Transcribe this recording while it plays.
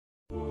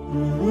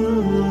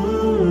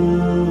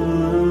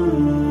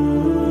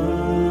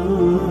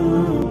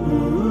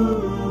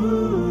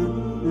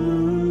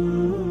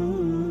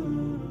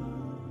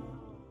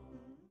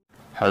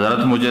حضرت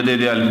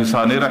مجدد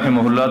الفسانی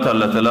رحمه الله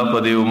تعالی په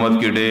دې امت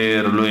کې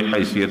ډېر لوی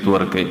حیثیت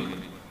ورکړي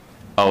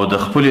او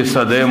د خپل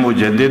صدې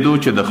مجددو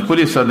چې د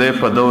خپل صدې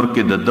په دور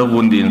کې د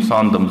دغوند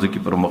انسان د مځکې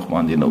پر مخ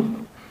باندې نو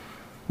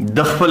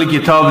د خپل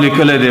کتاب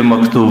لیکل د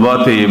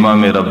مکتوبات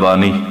امام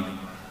ربانی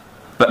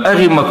په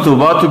هغه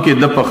مکتوباتو کې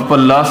د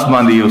خپل لاس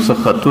باندې یو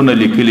څه خطونه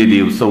لیکلي دي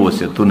او څه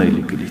وصیتونه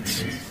لیکلي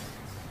دي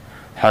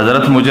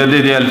حضرت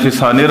مجدد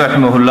الفسانی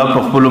رحمه الله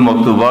په خپل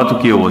مکتوباتو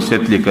کې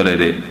وصیت لیکلی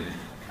دی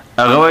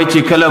هغه وایي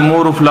چې کله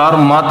مور و پلار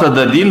ماته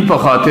د دین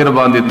په خاطر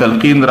باندې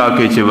تلقین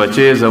راکړي چې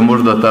بچې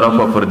زموږ د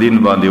طرفه پر دین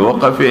باندې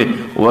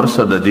وقفې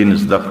ورسه د دین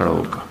زده کړه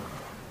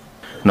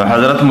وکړه نو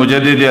حضرت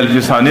مجدد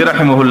الفسانی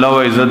رحمه الله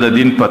وایي زه د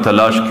دین په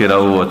تلاش کې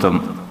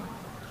راووتم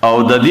او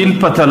د دین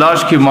په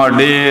تلاش کې ما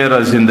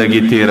ډېره زندگی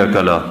تیره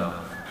کړه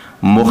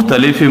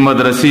مختلفې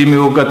مدرسې مې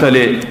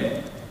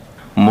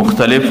وکتلې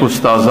مختلف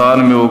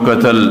استادان مې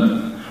وکتل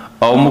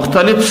او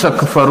مختلف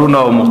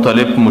سفرونه او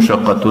مختلف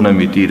مشقتونه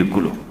مې تیر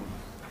کړو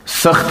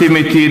سختی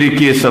می تیری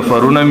کې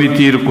سفرونه می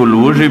تیر کول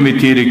وږي می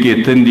تیری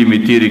کې تندې می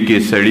تیری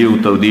کې سړی او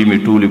تودی می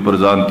ټولي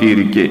پر ځان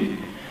تیری کې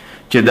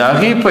چې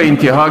داغي په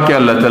انتها کې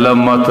الله تعالی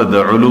ماته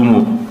د علوم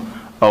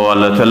او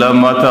الله تعالی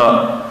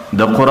ماته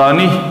د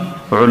قرآنی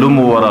علوم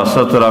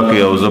وراثت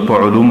راکړي او زه په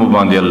علوم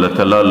باندې الله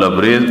تعالی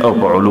لبریز او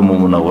په علوم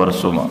منور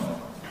سوم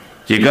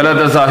چې کله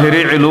د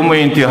ظاهري علوم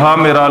انتها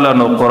می رااله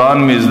نو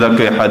قرآن می زده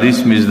کې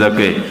حدیث می زده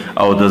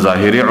کې او د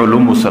ظاهري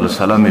علوم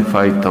سلسله می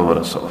فائدہ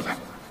ورسوله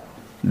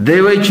دی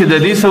وای چې د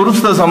دې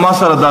سورسته زما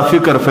سره دا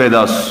فکر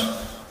پیدا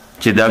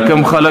چې دا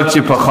کم خلک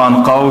چې په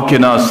خانقاو کې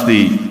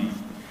ناستي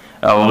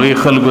او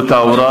هغې خلکو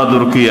ته اوراد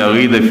ورکوي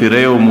هغې د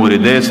فرې او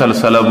موریدۍ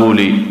سلسله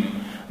بولي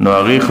نو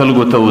هغې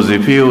خلکو ته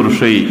وظیفې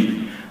ورښیي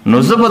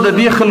نو زه به د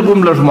دې خلکو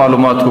هم لږ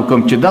معلومات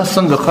وکړم چې دا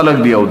څنګه خلک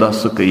دي او دا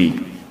څه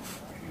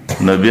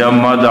کوي نو بیا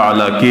ما د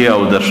علاقې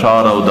او د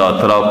ښار او د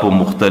اطرافو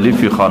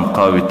مختلفې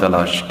خانقاوې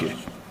تلاش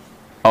کې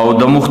او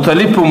د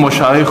مختلفو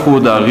مشایخو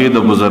د هغې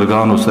د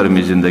بزرګانو سره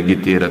مې زندګي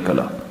تیره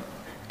کړه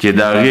چې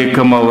د هغې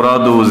کوم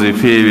اوراد او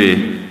وظیفې وې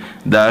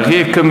د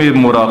هغې کومې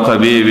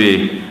مراقبې وې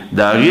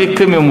د هغې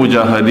کومې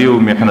مجاهدې او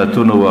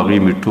محنتونه و هغې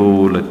مې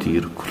ټوله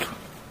تیر کړو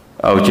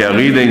او چې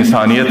هغې د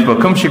انسانیت په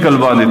کوم شکل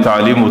باندې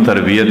تعلیم او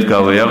تربیت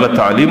کوئ هغه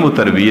تعلیم او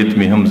تربیت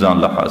مې هم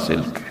ځان له حاصل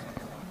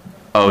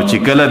کړ او چې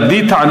کله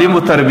دې تعلیم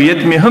او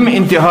تربیت مې هم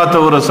انتها ته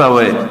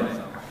ورسوئ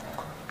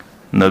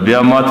نو بیا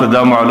ما ته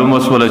دا معلومه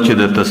شوله چې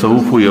د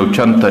تصوف یو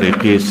چند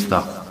طریقې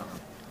شته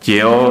چې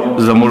یو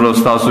زموږ او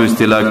ستاسو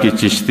اصطلاح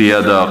کې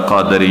چشتیه ده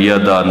قادریه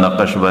ده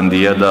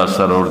نقشبندیه ده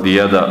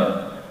سروردیه ده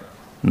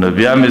نو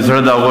بیا مې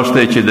زړه دا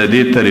غوښتی چې د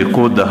دې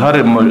طریقو د هر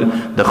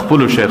د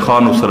خپلو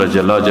شیخانو سره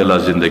جلا جلا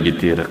زندگی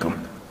تیره کړم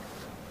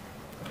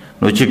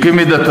نو چې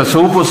کومې د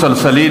تصوفو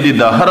سلسلې دي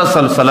دا هره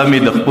سلسله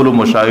مې د خپلو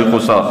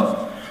مشایخو سره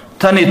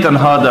تنې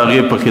تنها د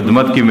هغې په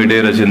خدمت کې مې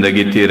ډېره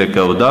زندگی تیره کړه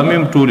او دا مې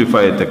هم ټولې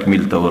پای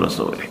تکمیل ته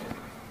ورسولې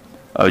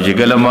او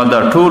چې کله ما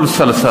دا ټول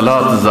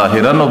سلسلات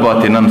ظاهرا او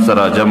باطنا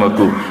سره جمع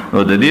کو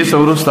نو د دې څه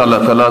وروسته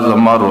الله تعالی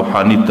زما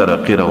روحاني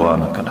ترقي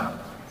روانه کړه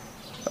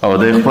او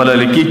د خپله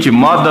لیکي چې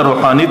ما د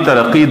روحاني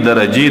ترقي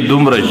درجې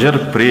دومره ژر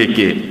پرې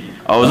کې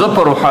او زه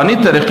په روحاني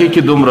ترقي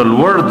کې دومره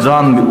لوړ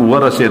ځان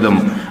ورسېدم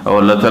او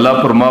الله تعالی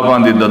پر ما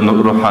باندې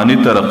د روحاني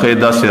ترقۍ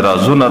داسې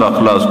رازونه را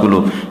خلاص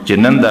کړلو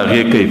چې نن د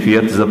هغې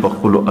کیفیت زه په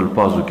خپلو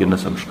الفاظو کې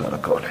نسم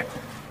ښکاره کولی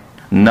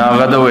نه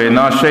هغه د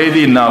وینا شی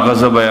دی نه هغه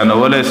زه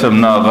بیانولی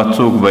سم نه هغه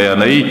څوک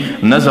بیانوي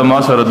نه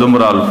زما سره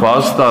دومره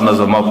الفاظ ته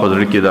نه زما په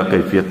زړه کې دا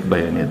کیفیت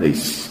بیانېدی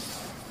سي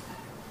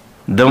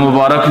د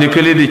مبارک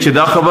لیکلی دی چې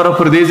دا خبره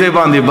پر دې ځای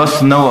باندې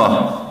بس نه وه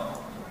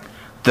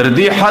تر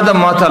دې حده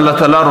ماته الله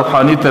تعالی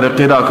روحاني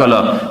ترقي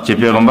راکړله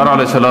چې پیغمبر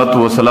علیه صلات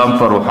وسلام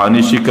په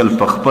روحاني شکل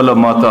په خپله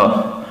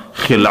ماته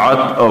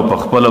خلعت او په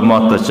خپله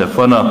ماته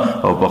چفنه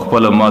او په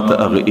خپله ماته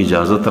هغه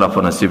اجازت را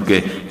په نصیب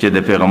کړي چې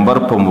د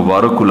پیغمبر په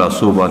مبارکو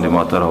لاسو باندې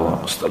ماته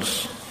راواغوستل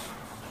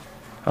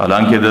سو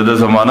حالانکه د ده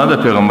زمانه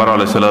د پیغمبر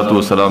علیه صلات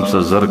وسلام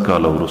څه زر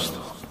کاله وروسته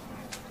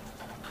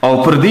او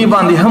پر دې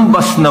باندې هم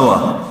بس نه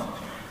وه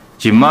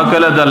چې ما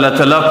کله د الله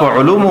تعالی په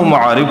علومو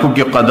معارفو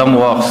کې قدم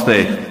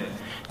واخیستی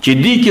چې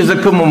دې کې زه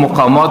کومو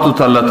مقاماتو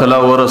ته الله تعالی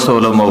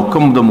ورسولم او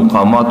کوم د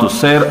مقاماتو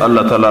سیر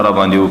الله تعالی را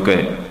باندې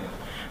وکړی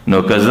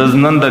نو که زه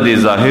نن د دې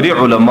ظاهري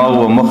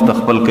علماو مخ ته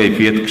خپل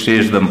کیفیت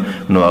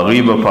کښېږدم نو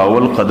هغوی به په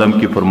اول قدم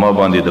کې پر ما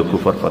باندې د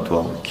کفر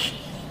فتوا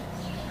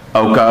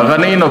وکړي او که هغه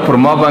نه نو پر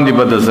ما باندې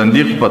به د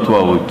زندیق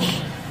فتوا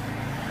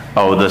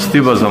وکړي او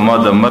دستي به زما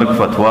د مرګ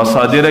فتوا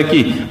صادره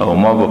کړي او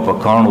ما به په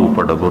کاڼو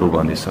په ډبرو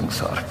باندې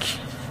سنګسار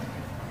کړي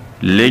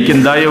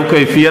لیکن دا یو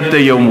کیفیت دی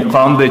یو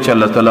مقام دی چې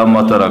الله تعالی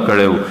ماته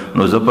راکړی و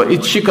نو زه په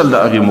هېڅ شکل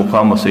د هغې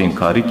مقام څه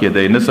انکاري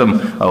کیدی نسم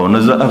او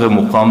نه زه هغه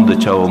مقام د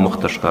چا و مخ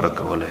ته ښکاره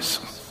کولی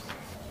سم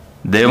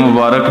دی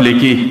مبارک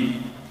لیکي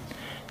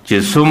چې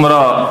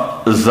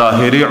څومره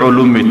ظاهري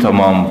علوم مې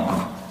تمام کو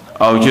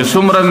او چې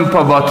څومره مې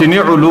په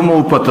باطني علومو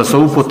په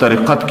تصوف و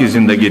طریقت کې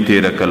زندګي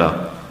تیره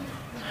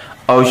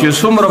کړه او چې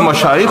څومره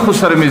مشایخو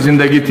سره مې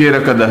زندگی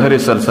تیره که د هرې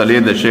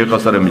سلسلې د شیخ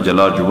سره مې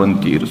جلا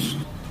ژوند تیر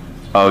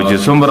او چې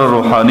څومره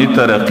روحاني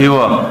ترقي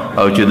وه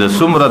او چې د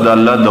څومره د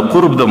الله د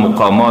قرب د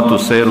مقاماتو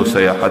سیر و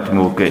سیاحت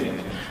مې وکړي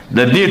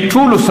د دې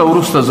ټولو څه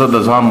وروسته زه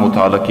د ځان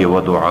متعلق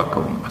یوه دعا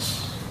کوم بس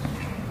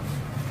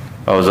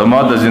او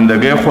زما د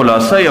زندګۍ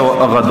خلاصه یو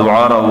هغه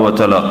دعا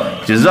راووتله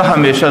چې زه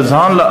همیشه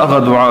ځان له هغه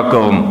دعا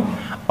کوم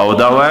او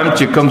دا وایم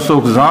چې کوم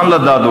څوک ځان له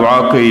دا دعا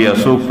کوي یا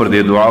څوک پر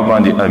دې دعا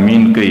باندې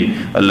امین کوي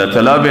الله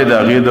تعالی به د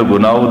هغې د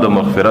ګناو د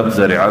مغفرت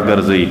ذریعه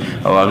ګرځوي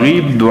او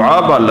هغې دعا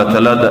به الله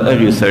تعالی د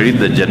هغې سړي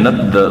د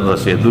جنت د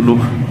رسېدلو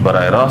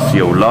برای راست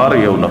یو لار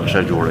یو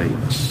نقشه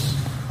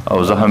جوړوي او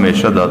زه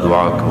همیشه دا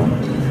دعا کوم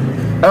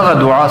هغه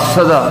دعا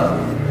څه ده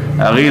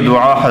هغې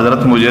دعا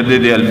حضرت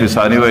مجدد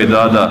الفسانی وایي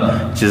دا ده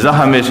چې زه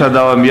همیشه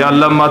دا وایم یا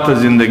الله ما ته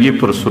زندگی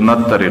پر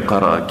سنت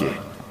طریقه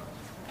راکړې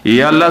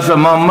یا الله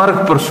زما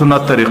مرګ پر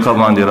سنت طریقه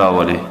باندې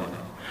راولي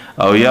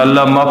او یا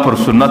الله ما پر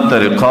سنت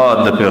طریقه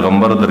د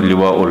پیغمبر در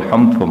لواء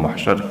الحمد په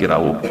محشر کې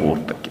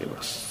راوپورته کړې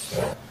بس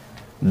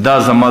دا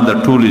زما د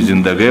ټولې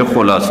زندګۍ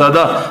خلاصه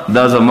ده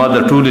دا زما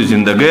د ټولې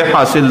زندګۍ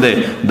حاصل دی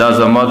دا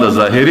زما د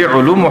ظاهري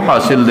علومو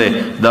حاصل دی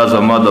دا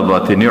زما د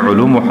باطني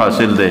علومو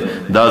حاصل دی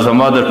دا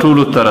زما د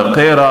ټولو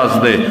ترقۍ راز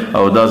دی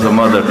او دا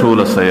زما د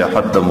ټوله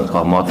سیاحت د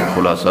مقاماتو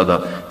خلاصه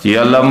ده چې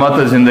یا الله ما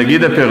ته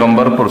زندگی د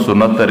پیغمبر پر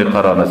سنت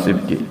طریقه را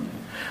نصیب کړي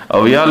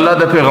او یا الله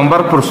د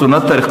پیغمبر پر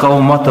سنت طریقه و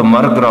ما ته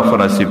مرګ را په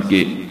نصیب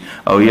کړي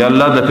او یا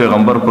الله د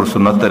پیغمبر پر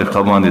سنت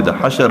طریقه باندې د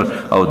حشر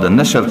او د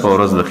نشر په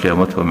ورځ د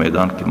قیامت په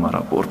میدان کې ما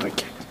راپورته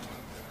کړي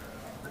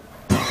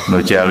نو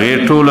چې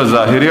هغې ټوله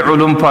ظاهري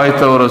علوم پای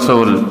ته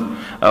ورسول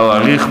او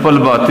هغې خپل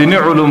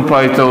باطني علوم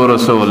پای ته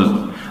ورسول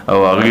او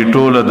هغې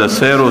ټوله د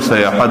سیر و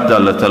سیاحت د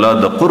الله تعالی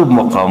د قرب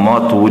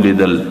مقامات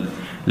ولیدل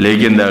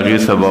لیکن د هغې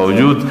څه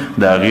باوجود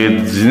د هغې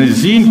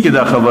ذهن کې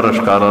دا خبره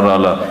ښکاره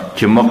راله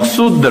چې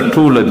مقصود د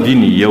ټوله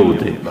دین یو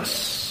دی بس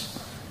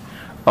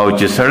او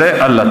چې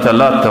سړی الله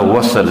تعالی ته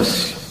وصل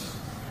سي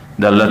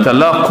د الله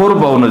تعالی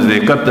قرب او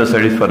نزدېکت د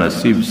سړي په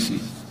نصیب سي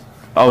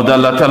او د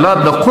الله تعالی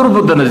د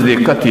قرب د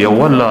نزدېکت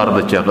یوه لار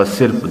ده چې هغه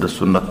صرف د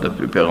سنت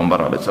د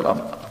پیغمبر علیه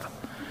السلام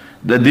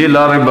د دې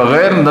لارې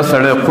بغیر نه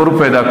سړی قرب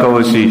پیدا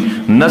کولی شي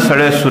نه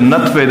سړی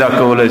سنت پیدا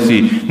کولی شي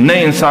نه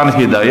انسان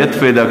هدایت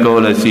پیدا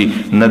کولی شي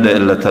نه د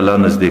الله تعالی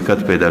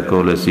نزدېکت پیدا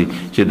کولی شي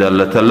چې د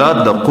الله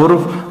تعالی د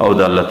قرب او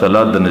د الله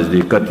تعالی د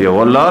نزدېکت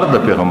یوه لار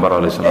د پیغمبر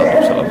علیه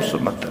السلام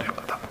سنت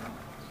طریقه ده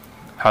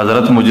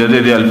حضرت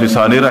مجدد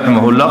الفسانی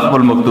رحمه الله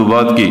خپل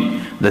مکتوبات کې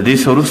د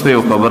دې څه وروسته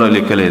یو خبره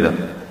لیکلې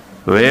ده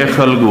وی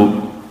خلکو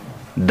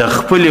د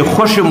خپلې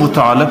خوښې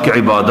متعلق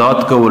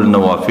عبادات کول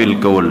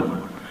نوافل کول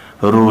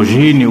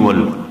روژې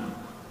نیول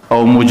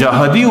او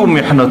مجاهدي او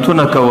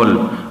محنتونه کول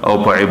او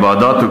په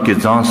عباداتو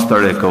کې ځان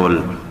ستړی کول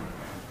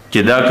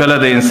چې دا کله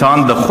د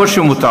انسان د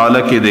خوښې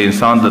متعلق د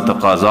انسان د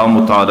تقاضا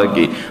متعلق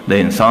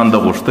د انسان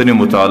د غوښتنې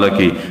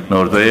متعلق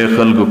نو ورته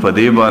خلکو په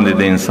دې باندې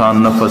د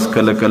انسان نفس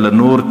کله کله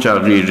نور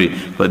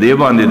چاغېږي په دې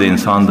باندې د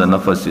انسان د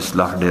نفس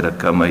اصلاح ډېره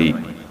کموي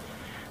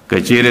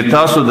که چیرې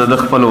تاسو د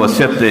خپل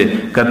وصیت دی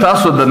که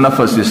تاسو د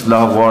نفس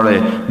اصلاح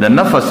غواړئ د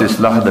نفس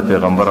اصلاح د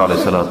پیغمبر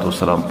علیه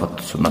السلام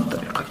په سنت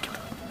طریقه کې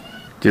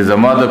چې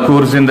زما د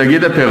کور زندگی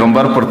د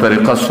پیغمبر پر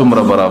طریقه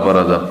څومره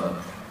برابره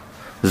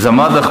ده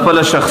زما د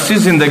خپل شخصي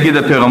زندگی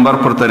د پیغمبر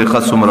پر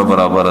طریقه څومره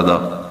برابره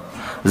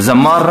ده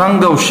زما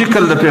رنگ او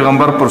شکل د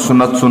پیغمبر پر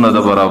سنت څونه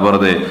د برابر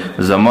دی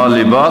زما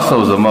لباس او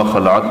زما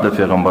خلعت د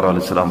پیغمبر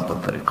علیه السلام پر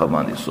طریقه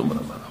باندې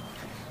څومره برابر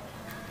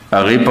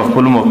هغې په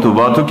خپلو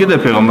مکتوباتو کې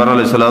د پیغمبر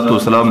علیه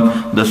السلام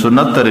د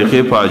سنت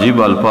طریقې په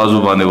عجیب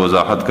الفاظو باندې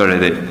وضاحت کړی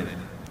دی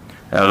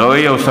هغه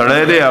یو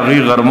سړی دی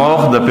هغې غرمه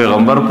وخت د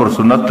پیغمبر پر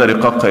سنت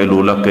طریقه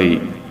قیلوله کوي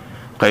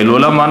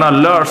قیلوله معنا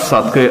لږ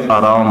ساعت کوي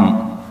آرام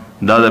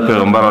دا د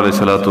پیغمبر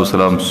علیه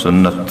السلام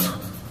سنت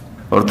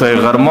ورته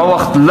غرمه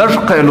وخت لږ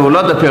قیلوله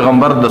د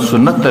پیغمبر د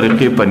سنت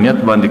طریقې په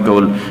نیت باندې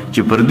کول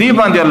چې پر دې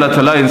باندې الله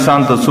تعالی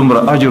انسان ته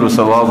څومره اجر و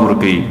ثواب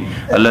ورکوي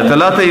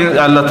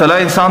الله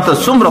تعالی انسان ته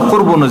څومره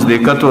قرب و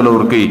نزدېکت وله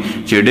ورکوي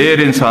چې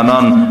ډېر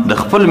انسانان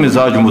د خپل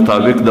مزاج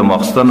مطابق د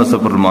ماخستن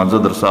څخه پر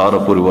لمانځه در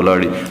سهاره پورې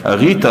ولاړي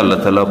هغې ته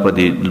الله تعالی په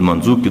دې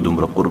لمانځو کې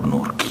دومره قرب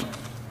نه ورکوي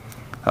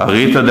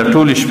هغې ته د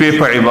ټولې شپې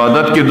په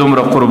عبادت کې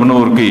دومره قرب نه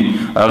ورکوي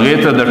هغې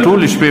ته د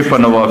ټولې شپې په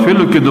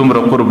نوافلو کې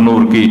دومره قرب نه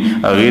ورکوي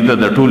هغې ته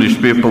د ټولې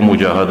شپې په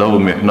مجاهده او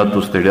محنت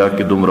او ستړیا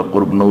کې دومره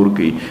قرب نه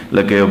ورکوي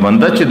لکه یو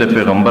بنده چې د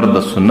پیغمبر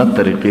د سنت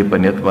طریقې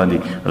په نیت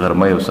باندې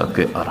غرمه یو ساعت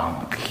کې آرام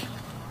کوي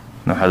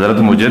نو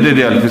حضرت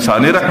مجدد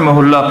الفسانی رحمه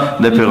الله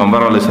د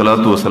پیغمبر علیه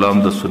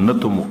السلام د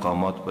سنت و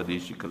مقامات په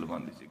دې شکل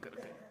باندې ذکر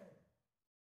کوي